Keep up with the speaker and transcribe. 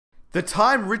The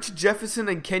time Richard Jefferson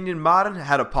and Kenyon Martin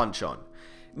had a punch on.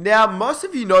 Now, most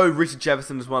of you know Richard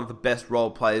Jefferson is one of the best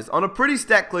role players on a pretty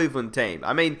stacked Cleveland team.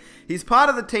 I mean, he's part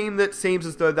of the team that seems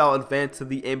as though they'll advance to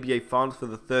the NBA Finals for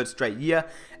the third straight year,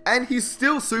 and he's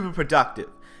still super productive.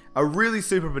 A really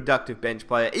super productive bench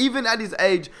player, even at his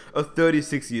age of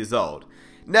 36 years old.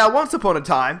 Now, once upon a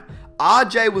time,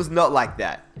 RJ was not like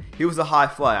that. He was a high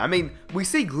flyer. I mean, we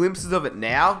see glimpses of it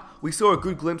now. We saw a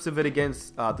good glimpse of it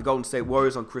against the Golden State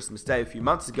Warriors on Christmas Day a few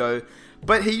months ago,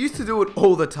 but he used to do it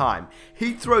all the time.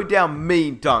 He'd throw down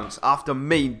mean dunks after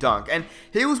mean dunk, and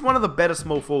he was one of the better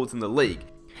small forwards in the league.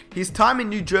 His time in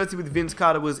New Jersey with Vince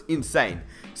Carter was insane,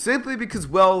 simply because,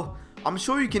 well, I'm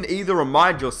sure you can either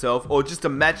remind yourself or just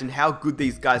imagine how good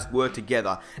these guys were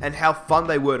together and how fun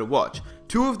they were to watch.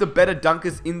 Two of the better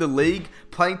dunkers in the league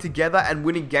playing together and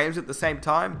winning games at the same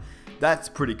time. That's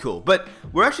pretty cool. But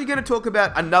we're actually going to talk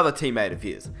about another teammate of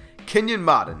his, Kenyon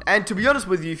Martin. And to be honest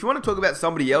with you, if you want to talk about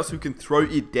somebody else who can throw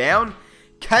it down,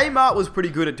 Kmart was pretty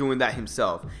good at doing that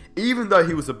himself, even though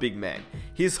he was a big man.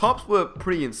 His hops were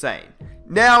pretty insane.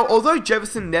 Now, although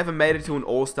Jefferson never made it to an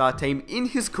all-star team in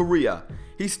his career,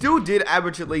 he still did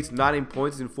average at least 19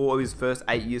 points in 4 of his first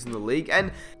 8 years in the league,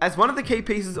 and as one of the key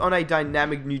pieces on a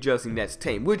dynamic New Jersey Nets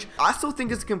team, which I still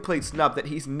think is a complete snub that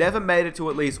he's never made it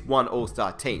to at least one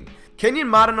all-star team. Kenyon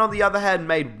Martin, on the other hand,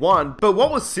 made one, but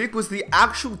what was sick was the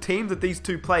actual team that these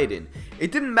two played in.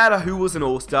 It didn't matter who was an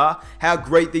all-star, how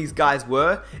great these guys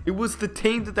were, it was the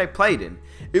team that they played in.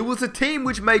 It was a team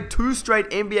which made 2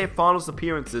 straight NBA Finals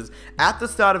appearances at the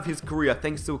start of his career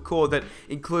thanks to a core that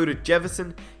included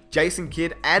Jefferson, Jason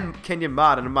Kidd, and Kenyon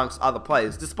Martin amongst other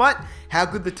players. Despite how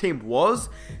good the team was,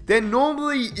 there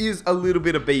normally is a little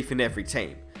bit of beef in every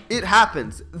team. It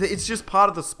happens. It's just part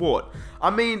of the sport. I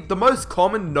mean, the most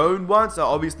common known ones are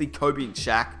obviously Kobe and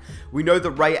Shaq. We know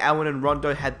that Ray Allen and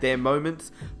Rondo had their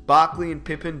moments. Barkley and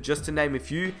Pippen, just to name a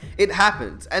few. It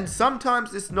happens. And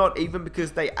sometimes it's not even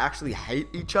because they actually hate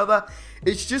each other.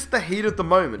 It's just the heat of the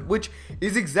moment, which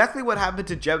is exactly what happened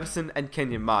to Jefferson and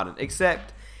Kenyon Martin.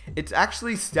 Except it's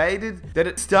actually stated that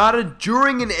it started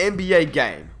during an NBA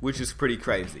game, which is pretty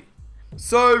crazy.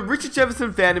 So, Richard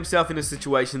Jefferson found himself in a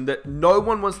situation that no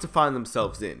one wants to find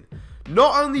themselves in.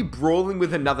 Not only brawling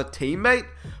with another teammate,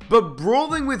 but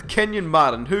brawling with Kenyon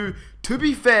Martin, who, to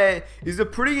be fair, is a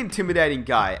pretty intimidating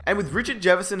guy. And with Richard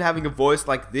Jefferson having a voice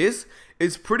like this,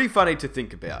 it's pretty funny to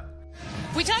think about.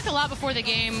 We talked a lot before the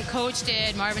game, Coach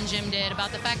did, Marvin Jim did,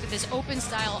 about the fact that this open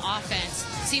style offense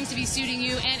seems to be suiting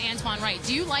you and Antoine Wright.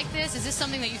 Do you like this? Is this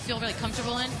something that you feel really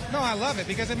comfortable in? No, I love it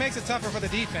because it makes it tougher for the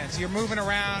defense. You're moving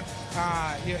around.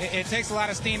 It takes a lot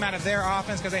of steam out of their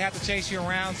offense because they have to chase you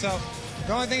around. So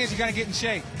the only thing is you got to get in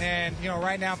shape. And,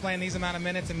 right now playing these amount of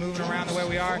minutes and moving around the way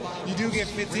we are, you do get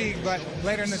fatigued, but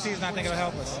later in the season I think it'll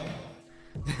help us.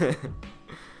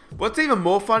 What's even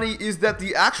more funny is that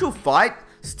the actual fight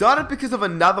started because of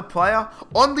another player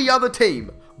on the other team,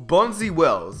 Bonzi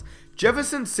Wells.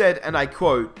 Jefferson said, and I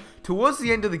quote, "Towards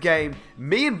the end of the game,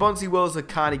 me and Bonzi Wells are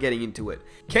kinda getting into it.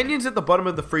 Kenyon's at the bottom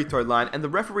of the free throw line and the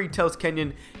referee tells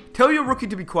Kenyon, tell your rookie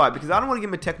to be quiet because I don't want to give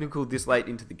him a technical this late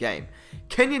into the game.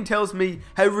 Kenyon tells me,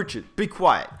 hey Richard, be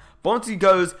quiet. Bonzi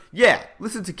goes, yeah,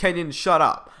 listen to Kenyon and shut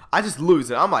up. I just lose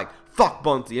it. I'm like, fuck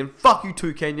Bonzi and fuck you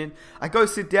too, Kenyon. I go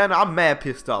sit down and I'm mad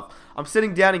pissed off. I'm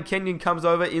sitting down and Kenyon comes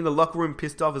over in the locker room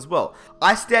pissed off as well.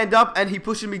 I stand up and he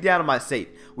pushes me down on my seat.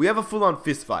 We have a full-on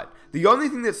fist fight. The only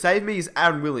thing that saved me is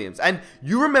Aaron Williams, and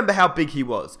you remember how big he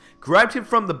was. Grabbed him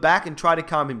from the back and tried to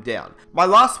calm him down. My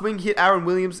last swing hit Aaron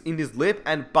Williams in his lip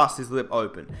and bust his lip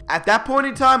open. At that point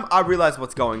in time, I realized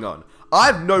what's going on. I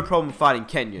have no problem fighting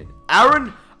Kenyon.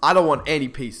 Aaron, I don't want any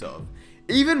piece of.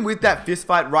 Even with that fist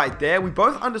fight right there, we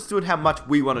both understood how much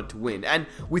we wanted to win, and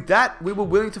with that, we were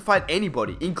willing to fight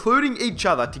anybody, including each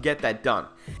other, to get that done.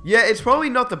 Yeah, it's probably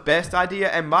not the best idea,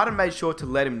 and Martin made sure to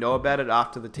let him know about it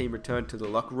after the team returned to the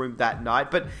locker room that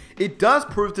night, but it does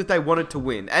prove that they wanted to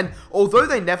win, and although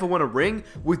they never won a ring,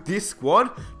 with this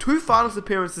squad, 2 finals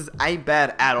appearances ain't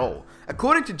bad at all.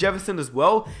 According to Jefferson as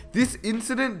well, this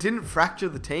incident didn't fracture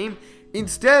the team,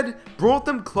 instead brought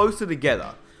them closer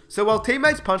together. So while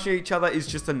teammates punching each other is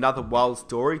just another wild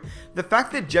story, the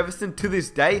fact that Jefferson to this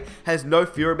day has no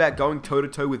fear about going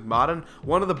toe-to-toe with Martin,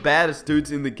 one of the baddest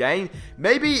dudes in the game,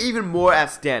 may be even more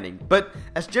outstanding. But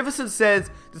as Jefferson says,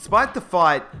 despite the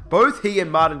fight, both he and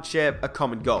Martin share a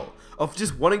common goal of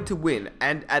just wanting to win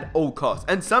and at all costs.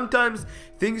 And sometimes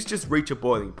things just reach a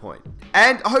boiling point.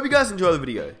 And I hope you guys enjoy the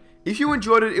video. If you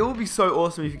enjoyed it, it would be so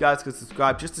awesome if you guys could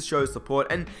subscribe just to show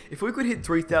support, and if we could hit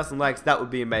 3,000 likes, that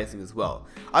would be amazing as well.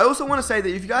 I also want to say that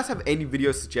if you guys have any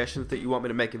video suggestions that you want me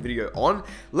to make a video on,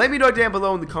 let me know down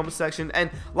below in the comment section. And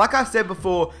like I said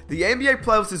before, the NBA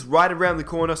playoffs is right around the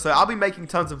corner, so I'll be making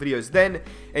tons of videos then.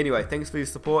 Anyway, thanks for your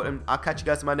support, and I'll catch you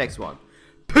guys in my next one.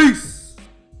 Peace!